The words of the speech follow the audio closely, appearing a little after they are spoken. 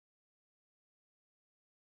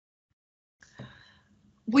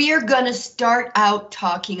We are going to start out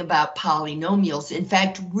talking about polynomials. In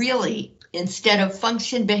fact, really, instead of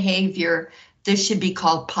function behavior, this should be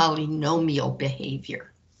called polynomial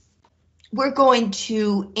behavior. We're going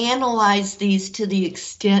to analyze these to the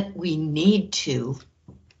extent we need to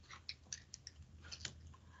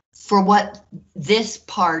for what this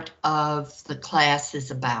part of the class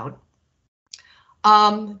is about.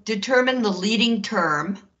 Determine the leading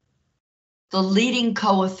term, the leading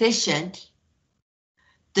coefficient,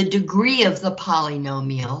 the degree of the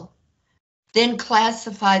polynomial, then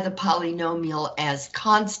classify the polynomial as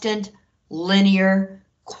constant, linear,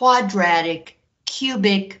 quadratic,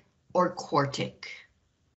 cubic, or quartic.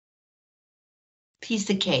 Piece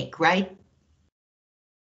of cake, right?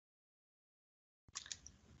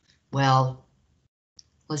 Well,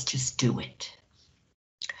 let's just do it.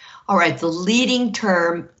 All right, the leading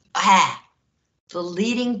term, the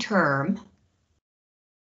leading term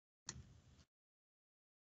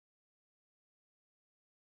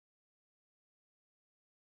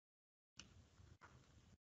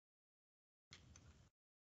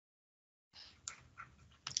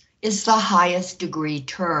is the highest degree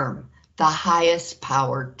term, the highest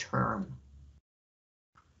power term.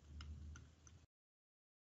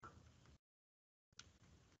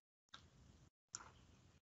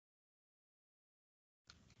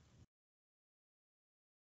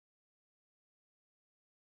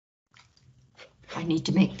 I need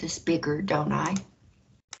to make this bigger, don't I?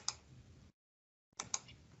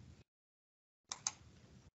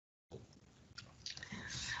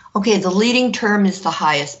 Okay, the leading term is the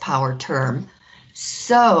highest power term.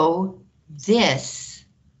 So this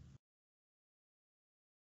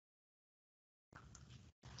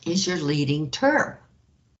is your leading term.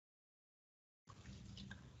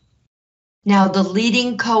 Now the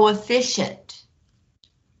leading coefficient.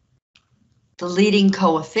 The leading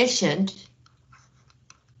coefficient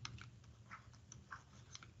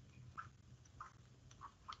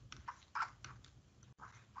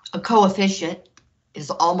a coefficient is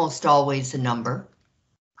almost always a number.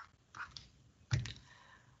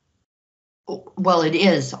 Well, it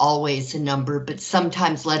is always a number, but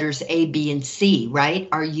sometimes letters A, B, and C, right,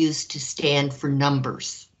 are used to stand for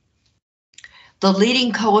numbers. The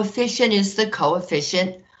leading coefficient is the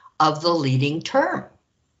coefficient of the leading term.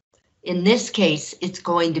 In this case, it's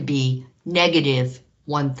going to be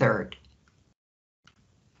 -1/3.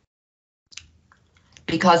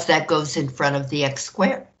 Because that goes in front of the x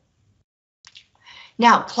squared.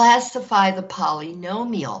 Now, classify the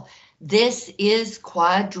polynomial. This is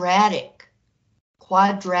quadratic.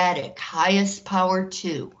 Quadratic, highest power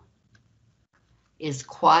 2 is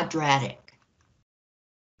quadratic.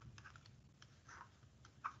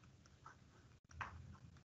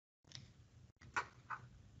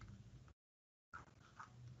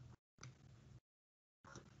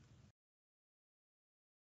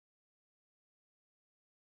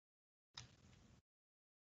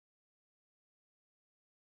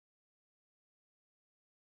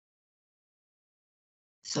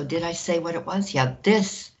 So did I say what it was? Yeah,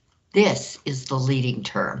 this is the leading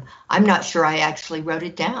term. I'm not sure I actually wrote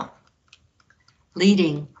it down.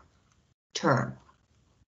 Leading term.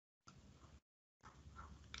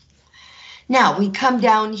 Now we come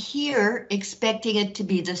down here expecting it to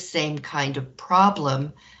be the same kind of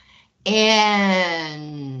problem. And,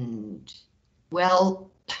 well,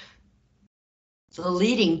 the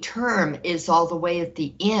leading term is all the way at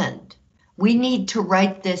the end. We need to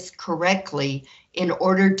write this correctly in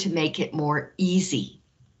order to make it more easy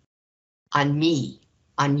on me,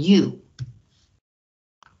 on you.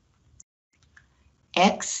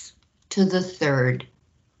 X to the third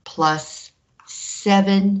plus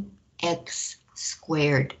 7x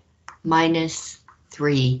squared minus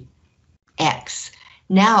 3x.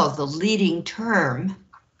 Now the leading term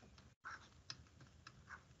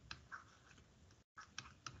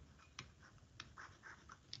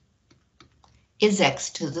is x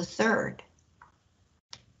to the third.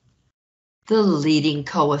 The leading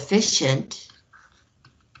coefficient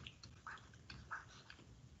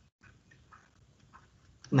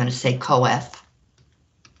I'm going to say coef,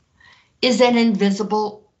 is an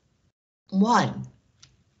invisible 1.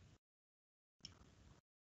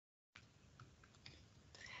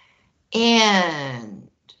 And,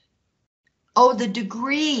 oh, the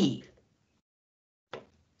degree.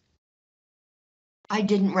 I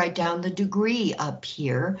didn't write down the degree up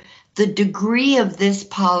here. The degree of this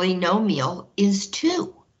polynomial is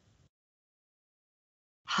 2.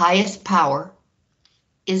 Highest power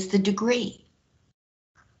is the degree.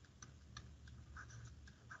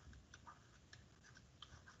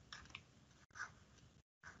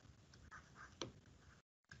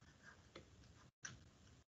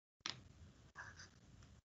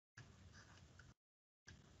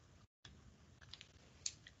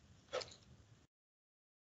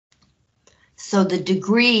 So the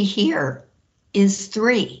degree here is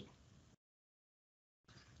 3.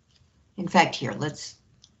 In fact, here, let's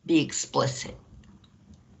be explicit.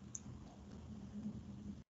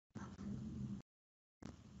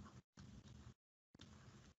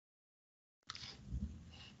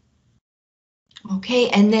 Okay,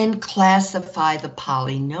 and then classify the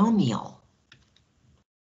polynomial.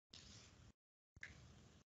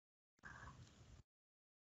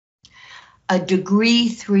 A degree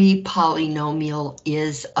 3 polynomial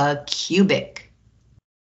is a cubic.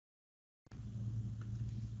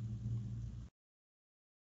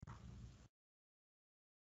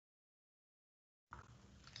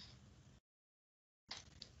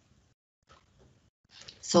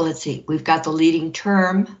 So let's see, we've got the leading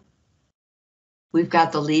term, we've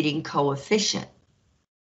got the leading coefficient.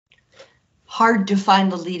 Hard to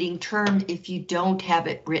find the leading term if you don't have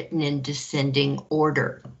it written in descending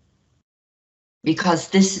order, because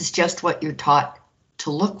this is just what you're taught to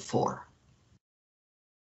look for.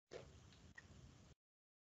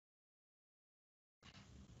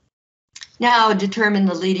 Now determine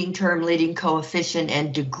the leading term, leading coefficient,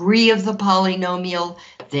 and degree of the polynomial,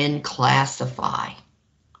 then classify.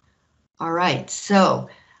 All right, so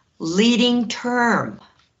leading term.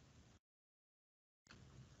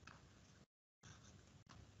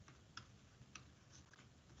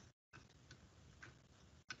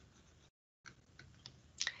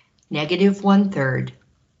 Negative 1/3,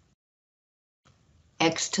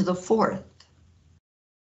 x to the 4th.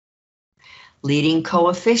 Leading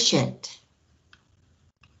coefficient.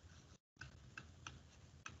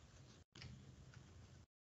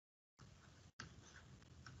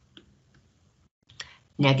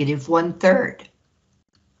 Negative 1/3.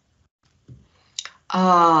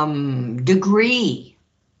 Degree.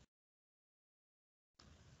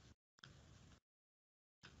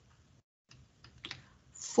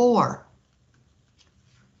 Four.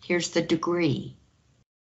 Here's the degree.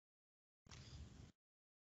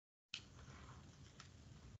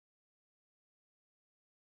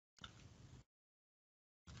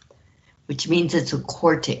 Which means it's a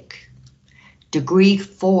quartic. Degree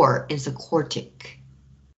 4 is a quartic.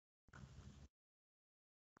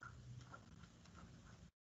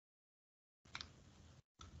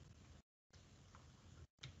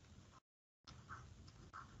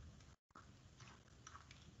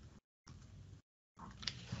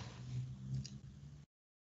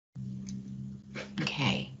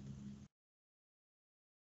 Okay.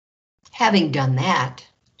 Having done that,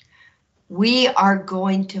 we are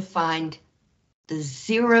going to find the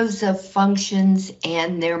zeros of functions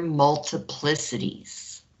and their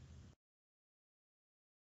multiplicities.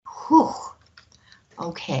 Whew.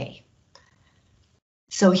 Okay.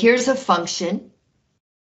 So here's a function.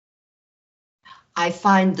 I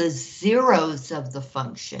find the zeros of the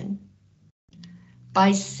function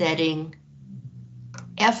by setting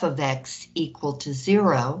f of x equal to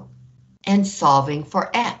 0 and solving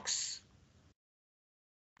for x.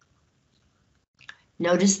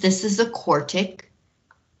 Notice this is a quartic.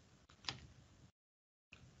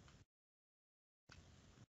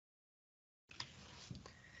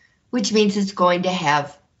 Which means it's going to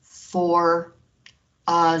have 4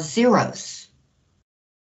 zeros.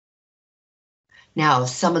 Now,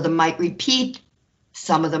 some of them might repeat,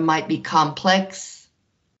 some of them might be complex,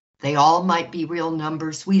 they all might be real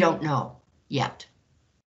numbers, we don't know yet.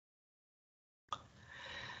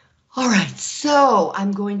 All right, so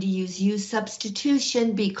I'm going to use U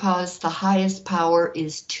substitution because the highest power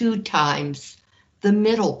is 2 times the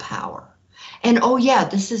middle power. And oh yeah,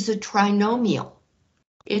 this is a trinomial.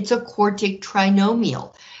 It's a quartic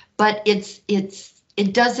trinomial, but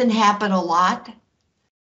it doesn't happen a lot.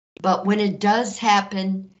 But when it does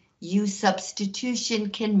happen, U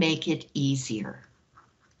substitution can make it easier.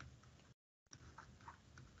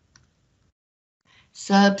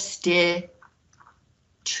 Substitution.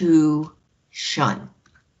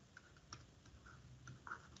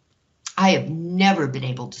 I have never been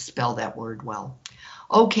able to spell that word well.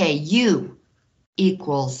 Okay, U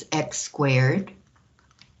equals x squared,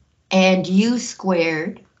 and U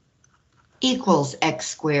squared equals x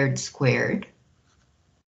squared squared,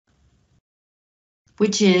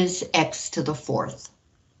 which is x to the 4th.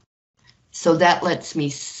 So that lets me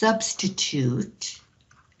substitute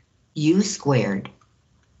U squared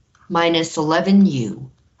minus 11U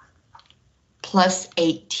plus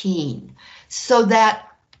 18, so that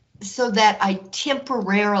I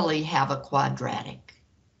temporarily have a quadratic.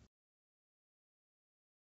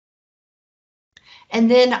 And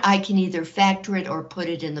then I can either factor it or put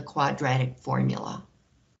it in the quadratic formula.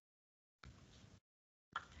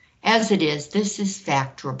 As it is, this is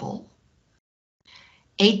factorable.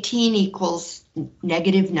 18 equals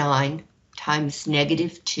 -9 times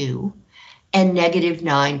 -2, and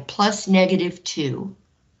 -9 plus -2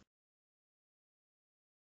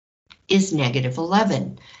 is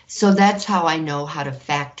 -11. So that's how I know how to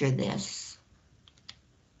factor this.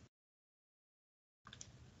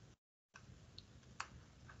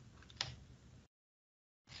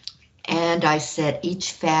 And I set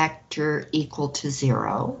each factor equal to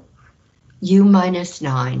 0. U minus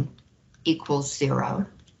 9 equals 0.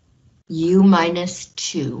 U minus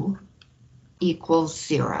 2 equals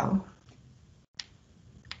 0.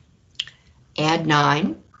 Add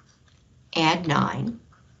 9, add 9,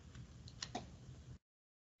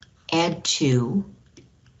 add 2,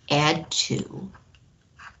 add 2,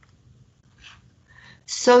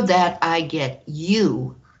 so that I get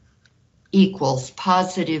U equals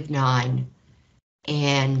 +9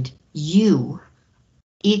 and U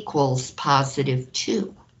equals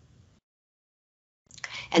 +2.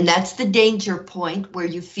 And that's the danger point where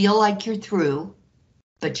you feel like you're through,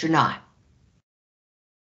 but you're not,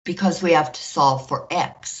 because we have to solve for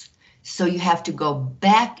X. So you have to go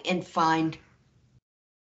back and find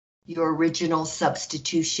your original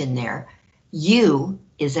substitution there. U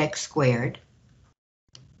is X squared,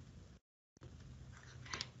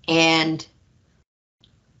 and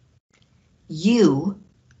U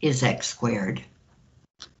is X squared.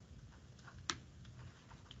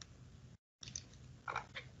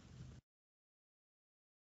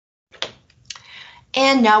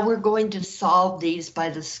 And now we're going to solve these by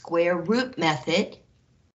the square root method.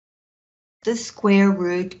 The square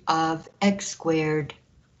root of X squared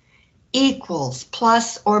equals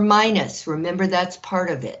plus or minus, remember that's part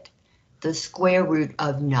of it, the square root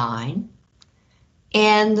of 9,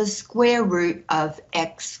 and the square root of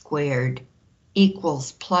X squared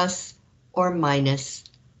equals plus or minus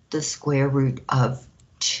the square root of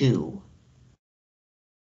 2.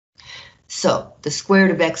 So the square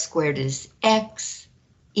root of X squared is X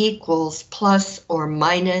equals plus or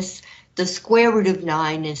minus the square root of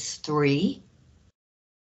 9 is 3.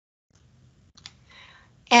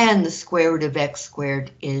 And the square root of X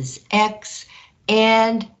squared is X,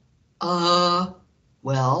 and, well,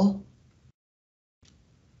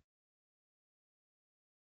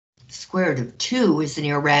 the square root of 2 is an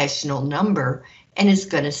irrational number and is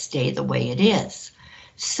going to stay the way it is.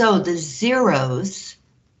 So the zeros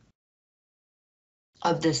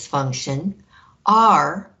of this function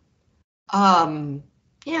are,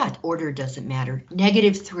 yeah, order doesn't matter,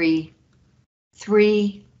 -3,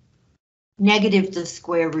 3, negative the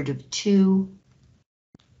square root of 2,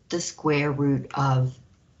 the square root of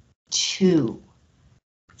 2.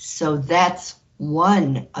 So that's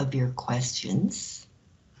one of your questions.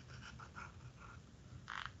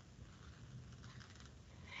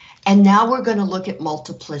 And now we're going to look at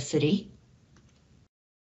multiplicity.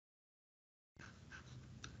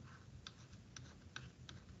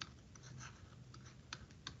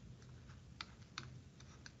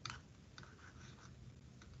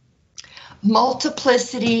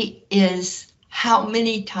 Multiplicity is how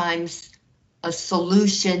many times a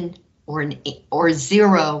solution or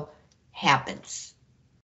zero happens.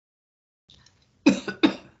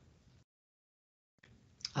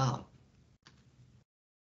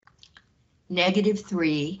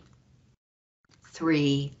 -3,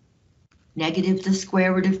 3, negative the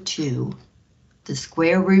square root of 2, the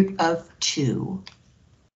square root of 2,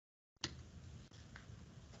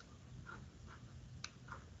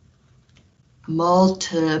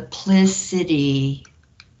 multiplicity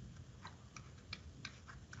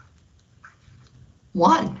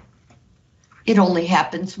 1. It only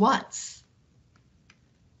happens once.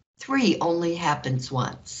 3 only happens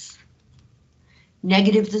once.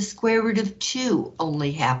 Negative the square root of 2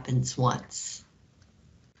 only happens once.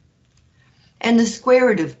 And the square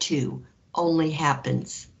root of 2 only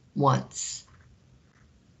happens once.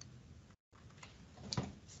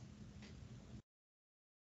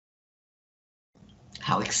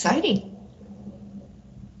 How exciting!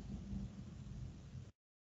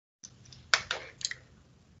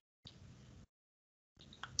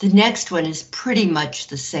 The next one is pretty much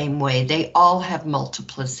the same way. They all have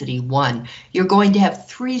multiplicity 1. You're going to have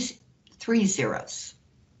three zeros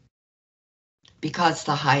because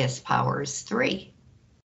the highest power is 3.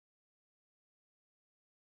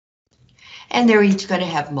 And they're each going to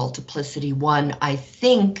have multiplicity 1, I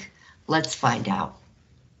think. Let's find out.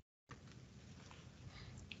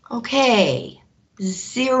 Okay,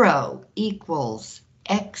 0 equals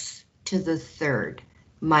x to the third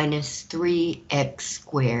minus 3x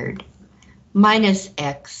squared minus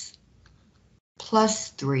x plus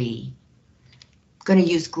 3. I'm going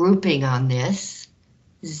to use grouping on this.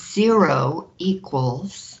 0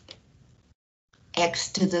 equals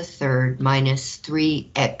x to the third minus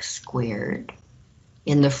 3x squared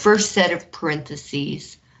in the first set of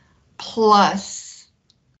parentheses plus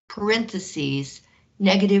parentheses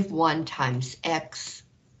 -1 times x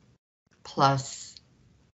plus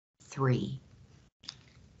 3.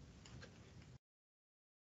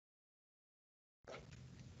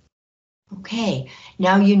 Okay,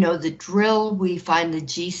 now you know the drill. We find the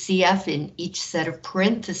GCF in each set of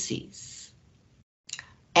parentheses.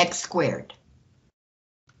 X squared.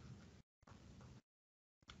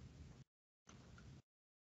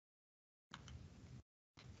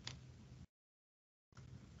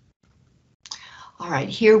 All right,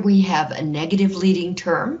 here we have a negative leading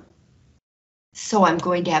term. So I'm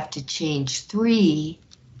going to have to change 3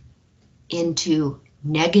 into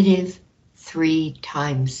 -3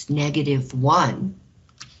 times -1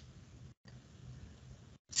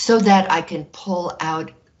 so that I can pull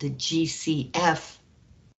out the GCF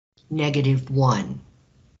 -1.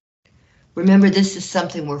 Remember, this is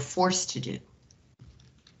something we're forced to do.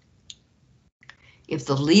 If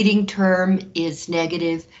the leading term is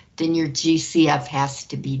negative, then your GCF has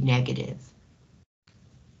to be negative.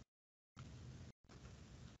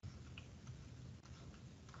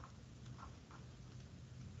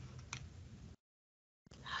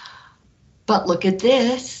 But look at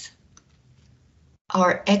this.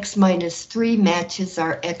 Our x minus 3 matches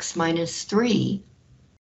our x minus 3.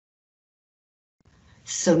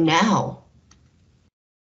 So now,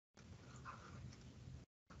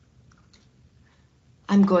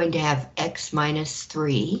 I'm going to have x minus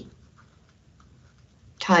 3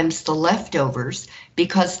 times the leftovers,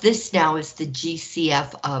 because this now is the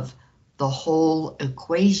GCF of the whole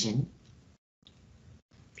equation.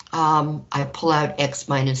 I pull out x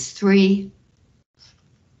minus 3,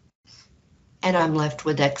 and I'm left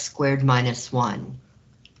with x squared minus 1.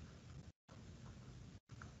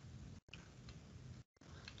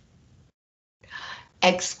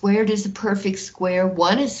 X squared is a perfect square,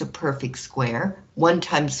 1 is a perfect square, 1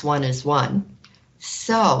 times 1 is 1.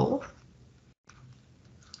 So,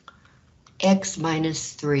 x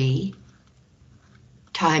minus 3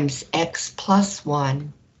 times x plus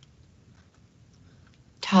 1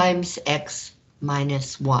 times x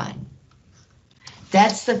minus 1.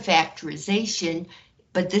 That's the factorization,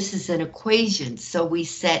 but this is an equation, so we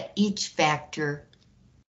set each factor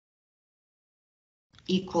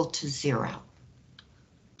equal to 0.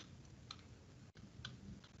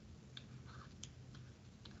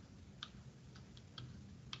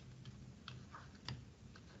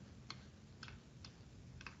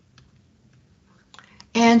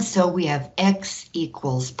 And so we have x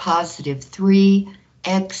equals +3,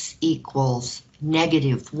 x equals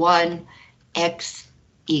 -1, x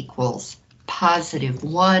equals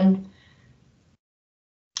 +1,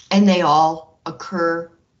 and they all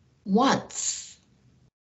occur once.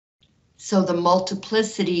 So the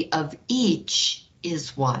multiplicity of each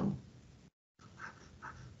is 1.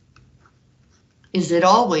 Is it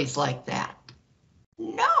always like that?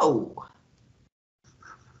 No.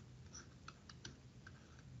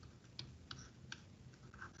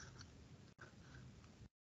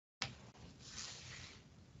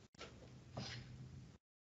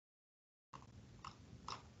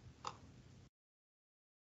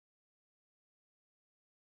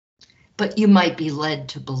 But you might be led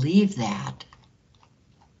to believe that.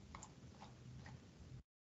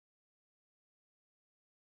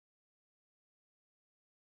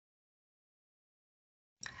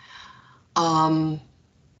 I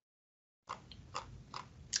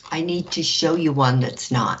need to show you one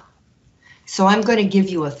that's not. So I'm going to give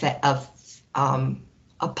you a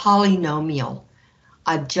polynomial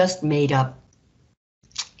I've just made up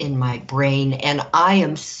in my brain, and I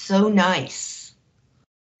am so nice.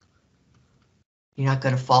 You're not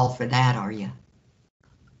going to fall for that, are you?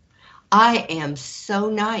 I am so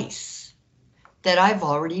nice that I've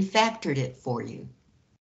already factored it for you.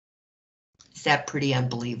 Is that pretty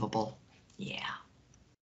unbelievable? Yeah.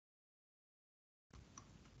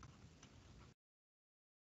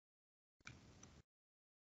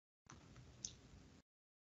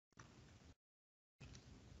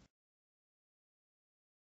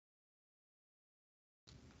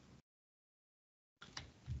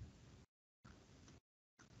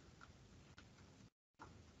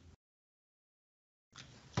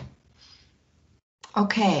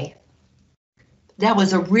 Okay. That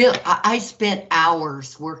was a real, I spent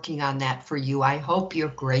hours working on that for you. I hope you're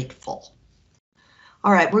grateful.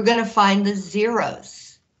 All right, we're going to find the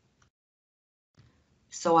zeros.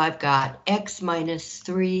 So I've got x minus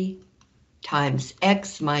 3 times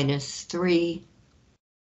x minus 3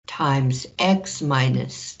 times x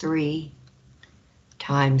minus 3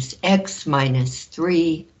 times x minus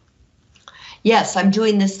 3. Yes, I'm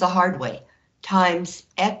doing this the hard way. Times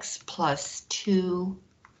x plus 2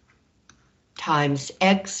 times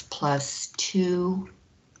x plus 2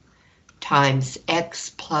 times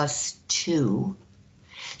x plus 2.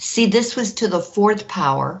 See, this was to the 4th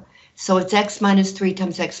power, so it's x minus 3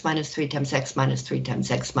 times x minus 3 times x minus 3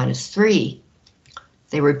 times x minus 3.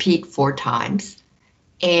 They repeat 4 times,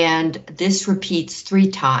 and this repeats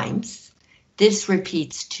 3 times. This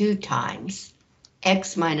repeats 2 times.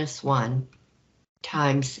 X minus 1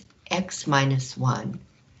 times x minus 1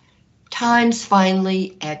 times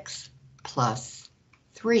finally x plus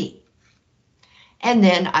 3. And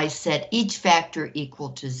then I set each factor equal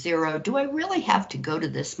to 0. Do I really have to go to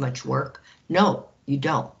this much work? No, you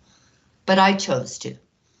don't. But I chose to.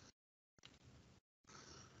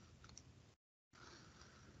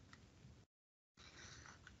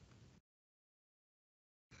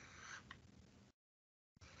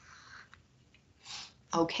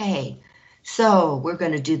 Okay, so we're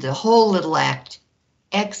going to do the whole little act.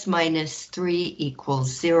 X minus 3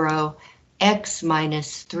 equals 0. X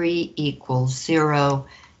minus 3 equals 0.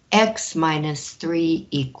 X minus 3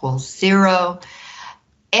 equals 0.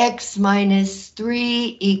 X minus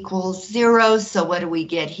 3 equals 0. So what do we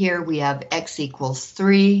get here? We have x equals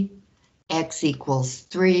 3. X equals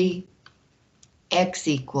 3. X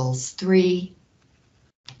equals 3.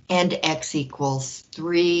 And x equals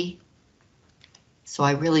 3. So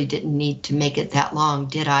I really didn't need to make it that long,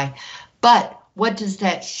 did I? But what does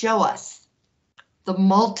that show us? The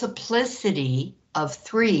multiplicity of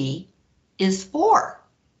 3 is 4.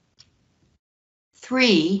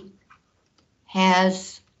 3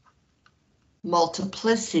 has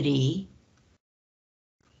multiplicity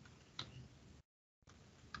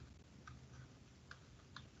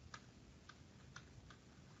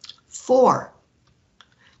 4,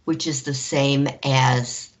 which is the same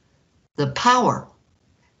as the power,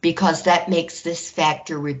 because that makes this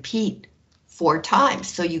factor repeat 4 times.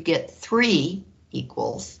 So you get 3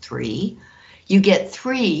 equals 3. You get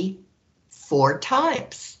 3 4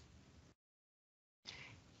 times.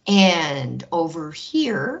 And over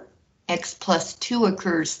here, x plus 2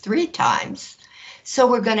 occurs 3 times. So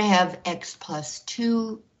we're going to have x plus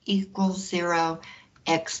 2 equals 0,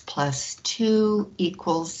 x plus 2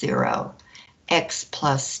 equals 0, x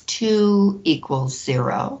plus 2 equals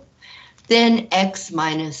 0. Then x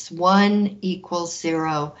minus 1 equals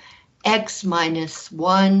 0, x minus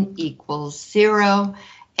 1 equals 0,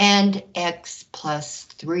 and x plus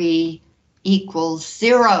 3 equals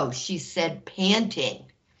 0, she said, panting.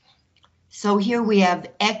 So here we have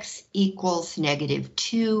x equals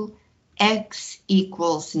 -2, x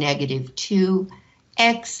equals -2,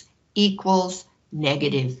 x equals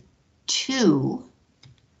 -2,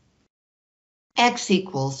 x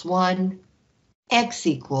equals 1, x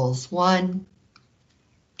equals 1,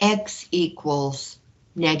 x equals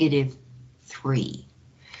 -3.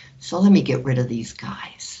 So let me get rid of these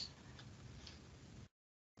guys.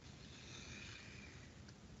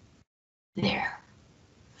 There.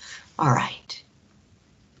 All right.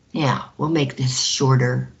 Now we'll make this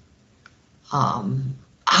shorter. Don't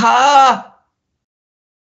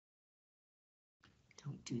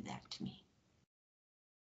do that to me.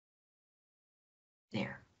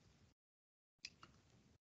 There.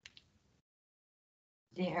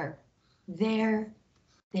 There, there,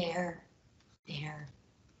 there, there,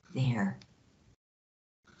 there,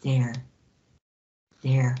 there,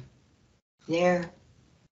 there, there,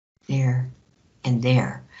 there, and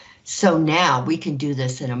there. So now we can do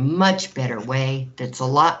this in a much better way that's a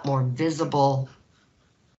lot more visible.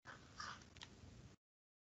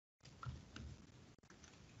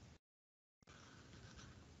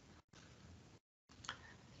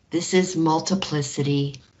 This is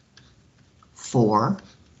multiplicity 4.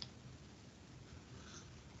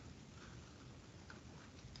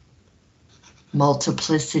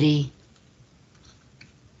 Multiplicity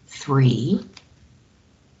 3.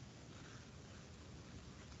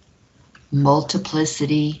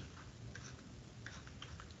 Multiplicity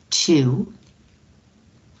 2.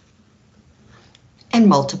 And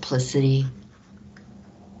multiplicity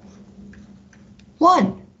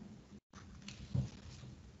 1.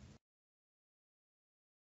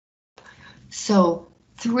 So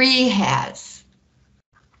 3 has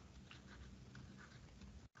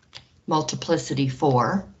multiplicity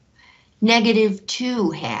 4.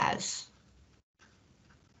 -2 has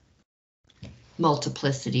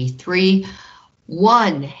multiplicity 3.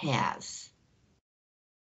 1 has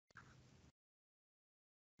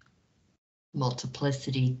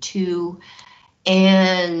multiplicity 2.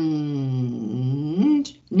 And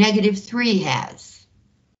 -3 has?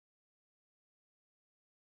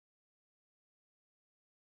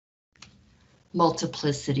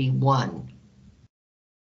 Multiplicity 1.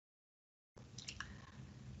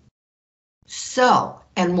 So,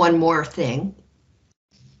 and one more thing.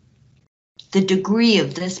 The degree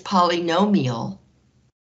of this polynomial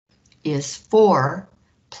is 4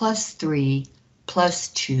 plus 3 plus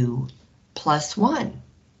 2 plus 1,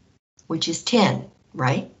 which is 10,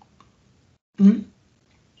 right? Hmm?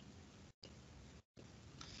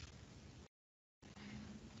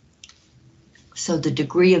 So the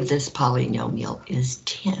degree of this polynomial is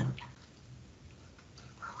 10.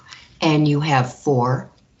 And you have 4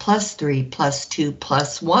 plus 3 plus 2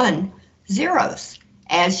 plus 1 zeros,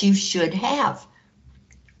 as you should have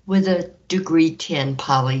with a degree 10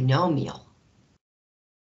 polynomial.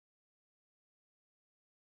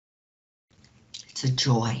 It's a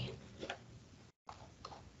joy.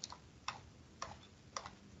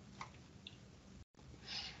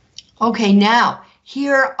 Okay, now,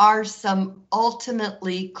 here are some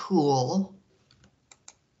ultimately cool.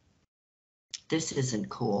 This isn't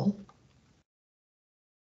cool.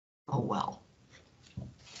 Oh well.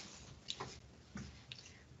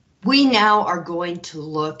 We now are going to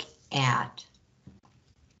look at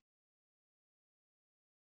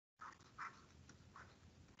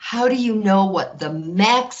how do you know what the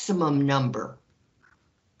maximum number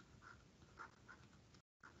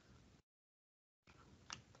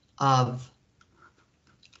of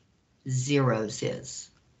zeros is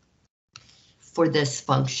for this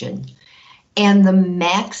function, and the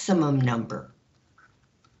maximum number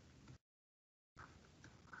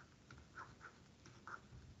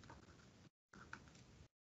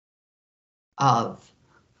of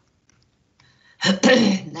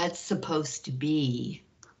that's supposed to be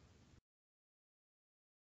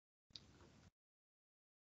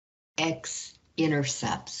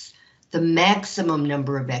x-intercepts, the maximum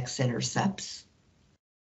number of x-intercepts,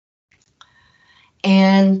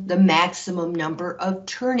 and the maximum number of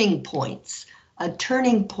turning points. A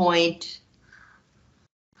turning point,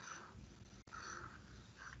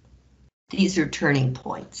 these are turning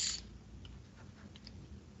points.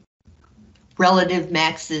 Relative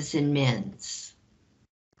maxes and mins.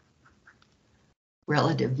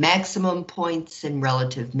 Relative maximum points and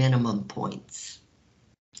relative minimum points.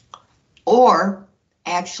 Or,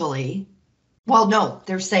 actually, well, no,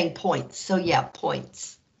 they're saying points, so yeah,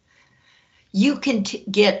 points. You can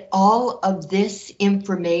get all of this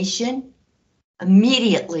information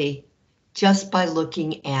immediately just by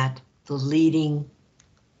looking at the leading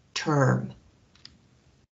term,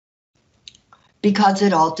 because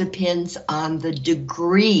it all depends on the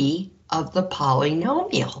degree of the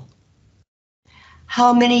polynomial.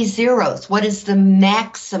 How many zeros? What is the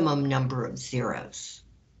maximum number of zeros?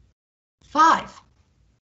 5.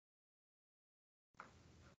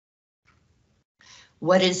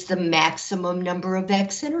 What is the maximum number of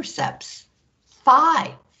x-intercepts?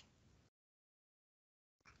 5.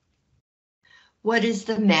 What is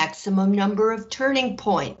the maximum number of turning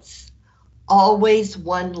points? Always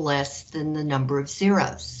one less than the number of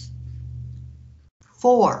zeros.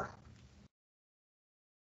 4.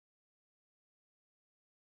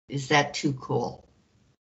 Is that too cool?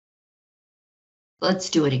 Let's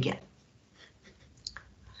do it again.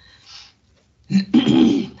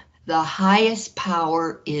 The highest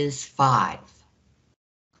power is 5.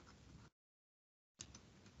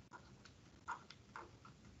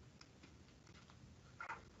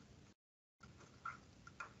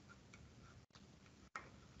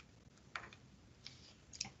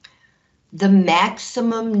 The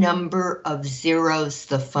maximum number of zeros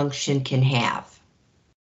the function can have.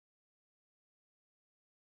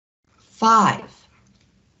 5.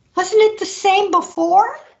 Wasn't it the same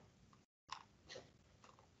before?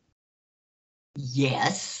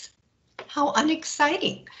 Yes. How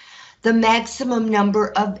unexciting. The maximum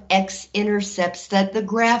number of x-intercepts that the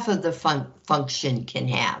graph of the function can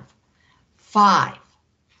have. 5.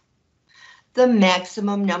 The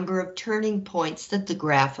maximum number of turning points that the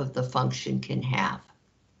graph of the function can have.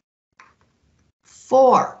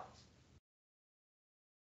 4.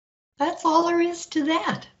 That's all there is to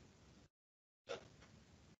that.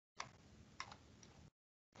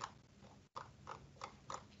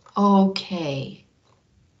 Okay.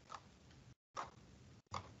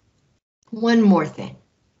 One more thing.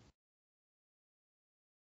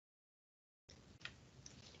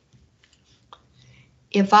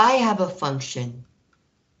 If I have a function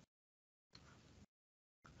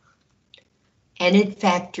and it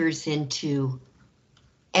factors into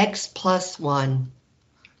x plus 1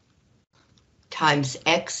 times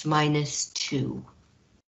x minus 2,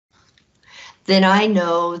 then I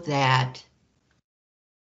know that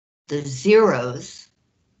the zeros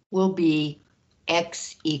will be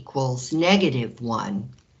x equals -1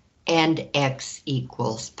 and x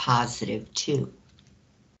equals +2.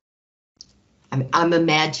 I'm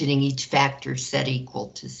imagining each factor set equal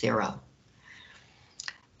to 0.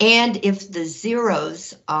 And if the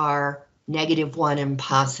zeros are -1 and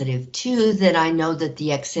 +2, then I know that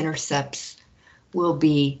the x-intercepts will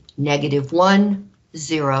be -1,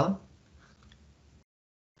 0,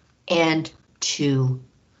 and 2,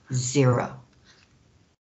 0.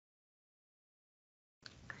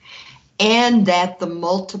 And that the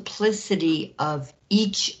multiplicity of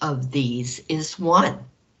each of these is 1.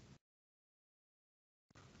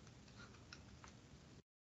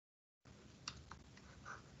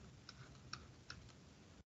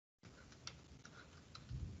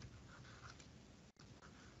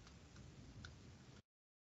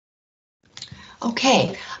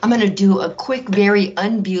 Okay, I'm going to do a quick, very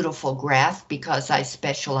unbeautiful graph because I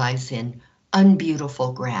specialize in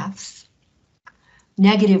unbeautiful graphs.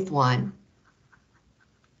 -1,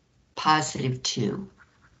 +2.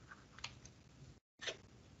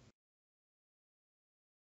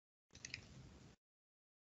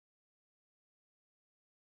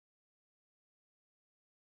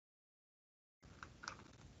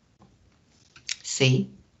 See?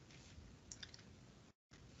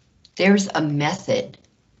 There's a method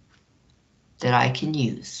that I can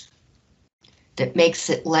use that makes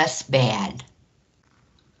it less bad.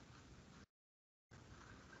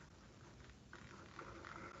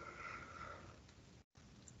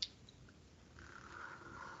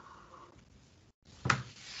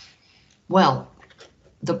 Well,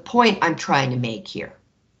 the point I'm trying to make here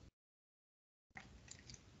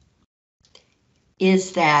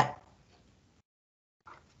is that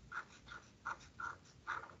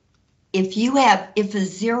if a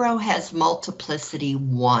zero has multiplicity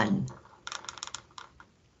 1,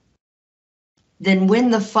 then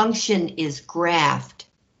when the function is graphed,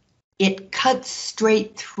 it cuts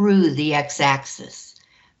straight through the x-axis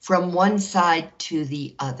from one side to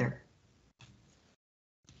the other.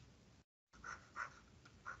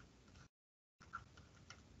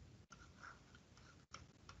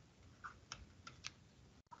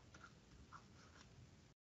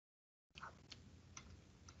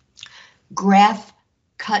 Graph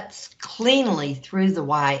cuts cleanly through the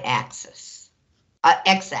y-axis,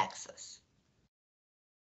 x-axis.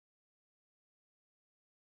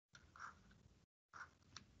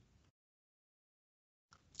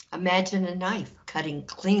 Imagine a knife cutting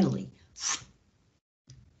cleanly.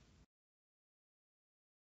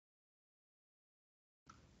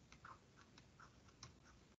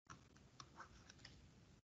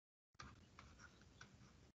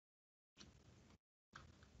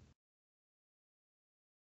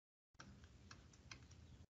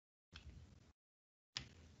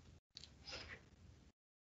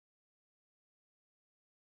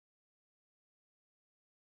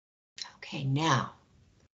 Okay, now,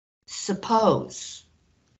 suppose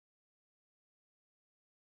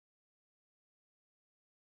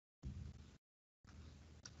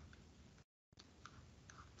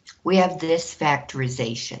we have this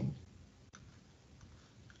factorization.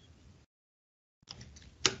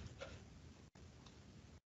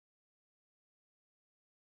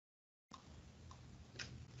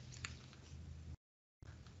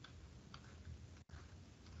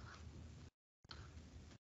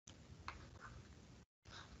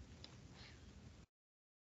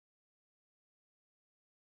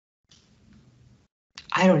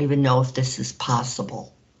 I don't even know if this is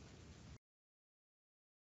possible.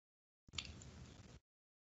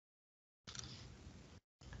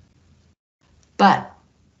 But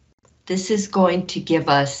this is going to give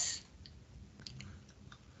us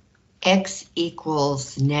x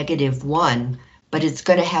equals -1, but it's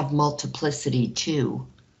going to have multiplicity 2.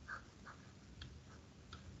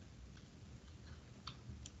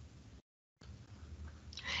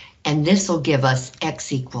 And this will give us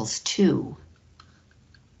x equals 2.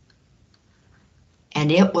 And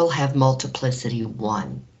it will have multiplicity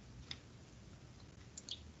 1.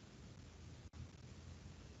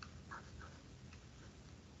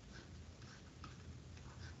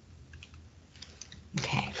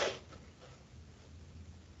 Okay.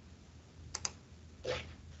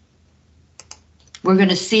 We're going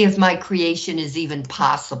to see if my creation is even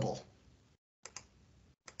possible.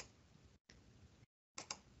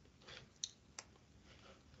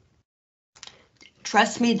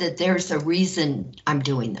 Trust me that there's a reason I'm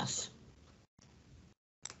doing this.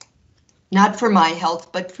 Not for my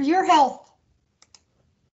health, but for your health.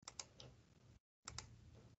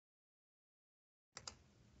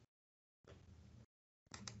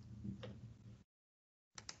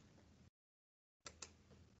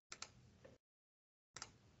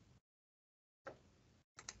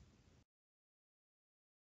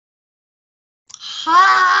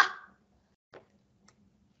 Ha!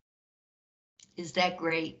 Is that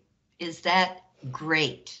great? Is that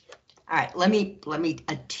great? All right, let me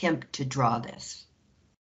attempt to draw this.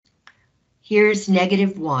 Here's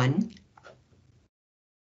 -1.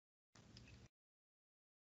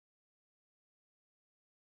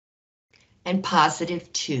 And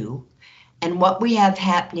 +2. And what we have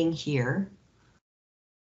happening here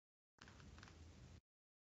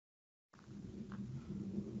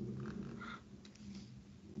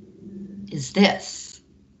is this.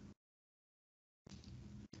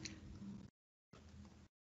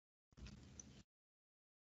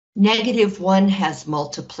 -1 has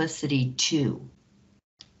multiplicity 2.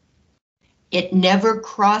 It never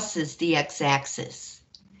crosses the x-axis.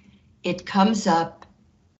 It comes up,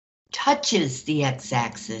 touches the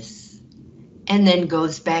x-axis, and then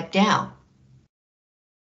goes back down.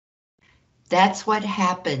 That's what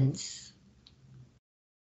happens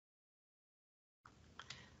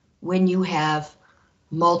when you have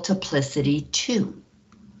multiplicity 2.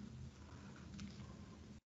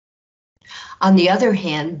 On the other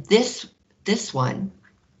hand, this one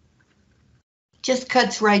just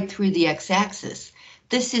cuts right through the x-axis.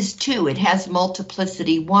 This is 2, it has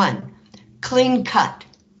multiplicity 1. Clean cut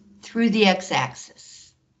through the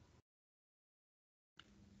x-axis.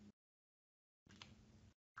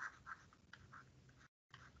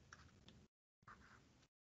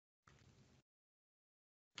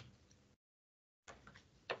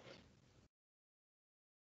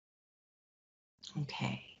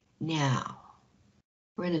 Okay, now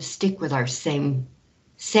we're going to stick with our same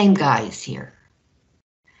guys here.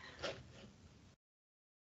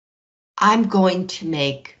 I'm going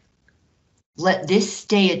to let this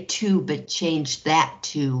stay at 2, but change that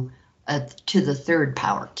to the 3rd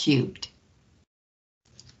power cubed.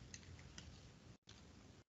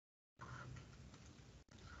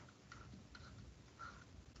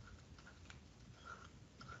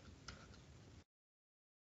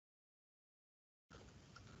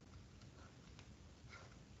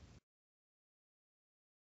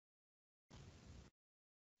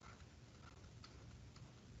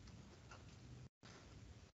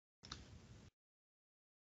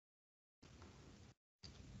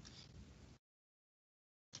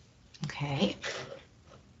 Okay.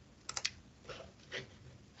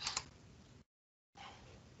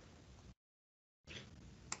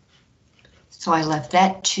 So I left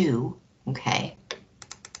that 2, okay.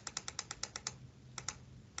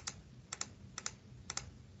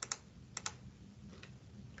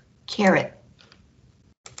 Caret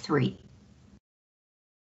 3.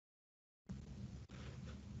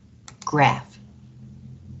 Graph.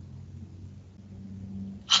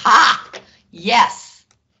 Ha! Yes!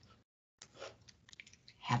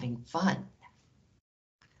 Having fun.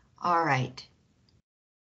 All right.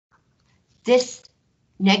 This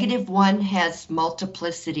 -1 has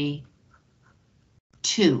multiplicity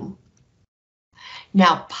 2.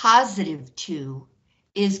 Now +2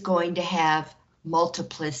 is going to have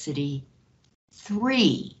multiplicity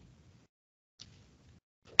 3.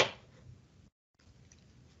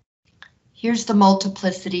 Here's the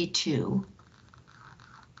multiplicity 2.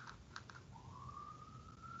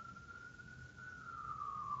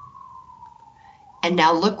 And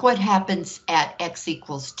now look what happens at x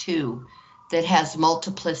equals 2 that has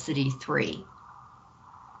multiplicity 3.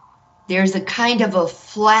 There's a kind of a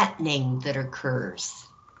flattening that occurs.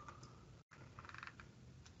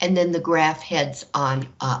 And then the graph heads on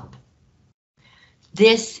up.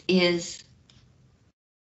 This is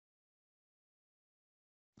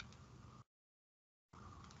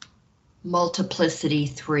multiplicity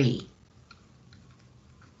 3.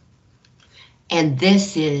 And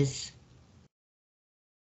this is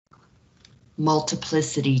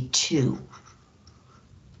multiplicity 2.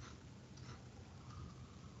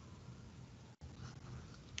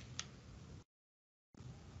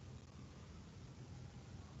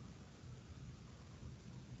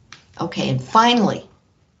 Okay, and finally,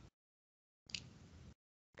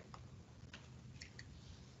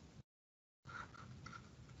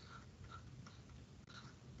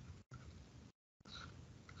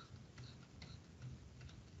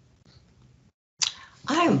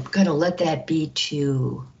 I'm going to let that be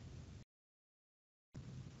to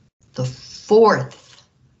the 4th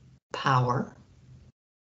power.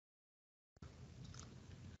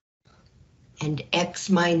 And x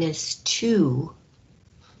minus 2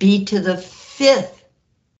 be to the 5th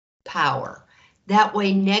power. That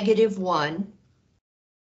way -1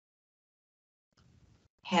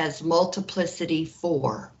 has multiplicity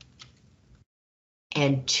 4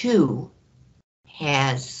 and 2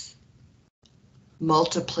 has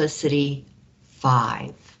multiplicity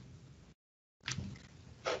 5.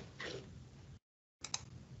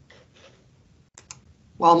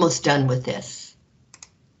 We're almost done with this.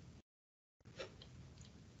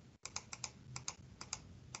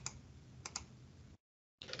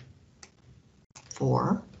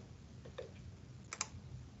 Four.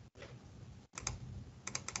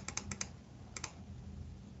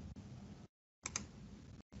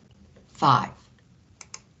 Five.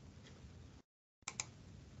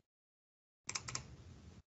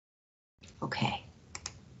 Okay.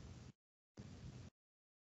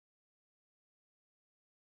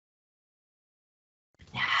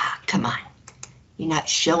 Come on. You're not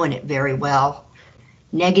showing it very well.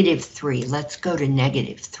 -3. Let's go to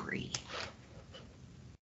 -3.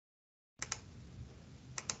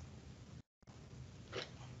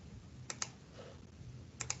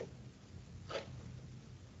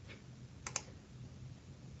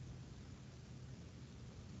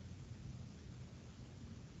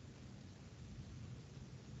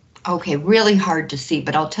 Okay, really hard to see,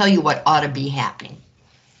 but I'll tell you what ought to be happening.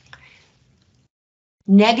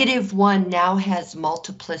 -1 now has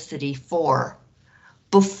multiplicity 4.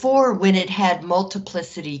 Before, when it had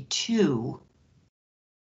multiplicity 2,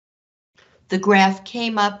 the graph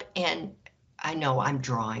came up and, I know I'm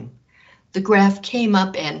drawing, the graph came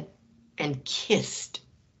up and kissed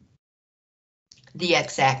the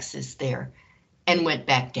x-axis there and went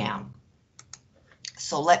back down.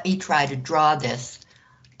 So let me try to draw this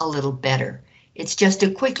a little better. It's just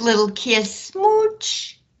a quick little kiss,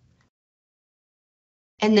 smooch,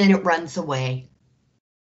 and then it runs away.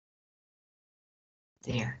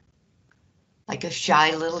 There, like a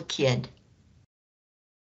shy little kid.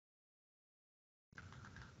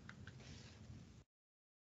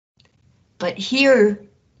 But here,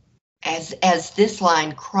 as this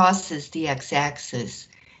line crosses the x-axis,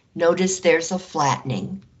 notice there's a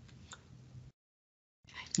flattening.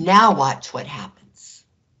 Now watch what happens.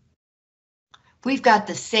 We've got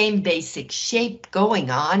the same basic shape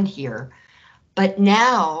going on here, but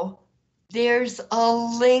now there's a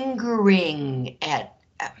lingering at,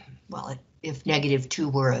 well, if -2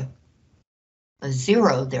 were a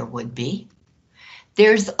 0, there would be.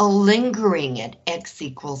 There's a lingering at x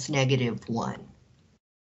equals -1.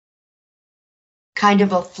 Kind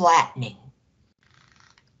of a flattening.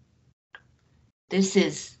 This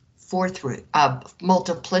is fourth root,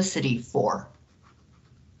 multiplicity 4.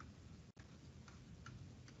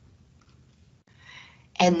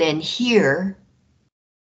 And then here,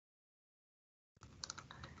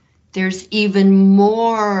 there's even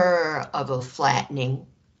more of a flattening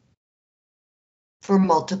for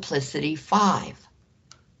multiplicity 5.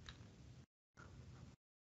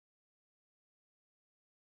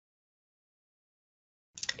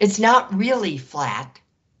 It's not really flat,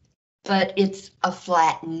 but it's a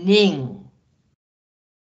flattening.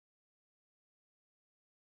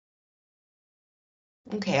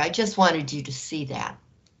 Okay, I just wanted you to see that.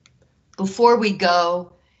 Before we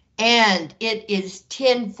go, and it is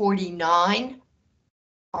 10:49.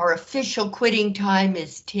 Our official quitting time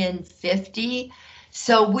is 10:50.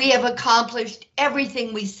 So we have accomplished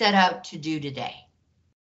everything we set out to do today.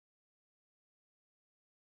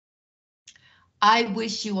 I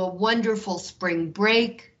wish you a wonderful spring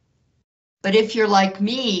break, but if you're like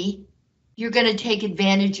me, you're going to take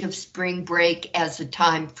advantage of spring break as a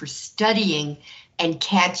time for studying and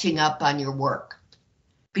catching up on your work,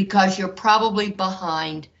 because you're probably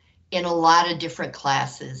behind in a lot of different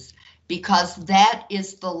classes, because that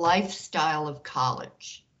is the lifestyle of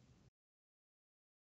college.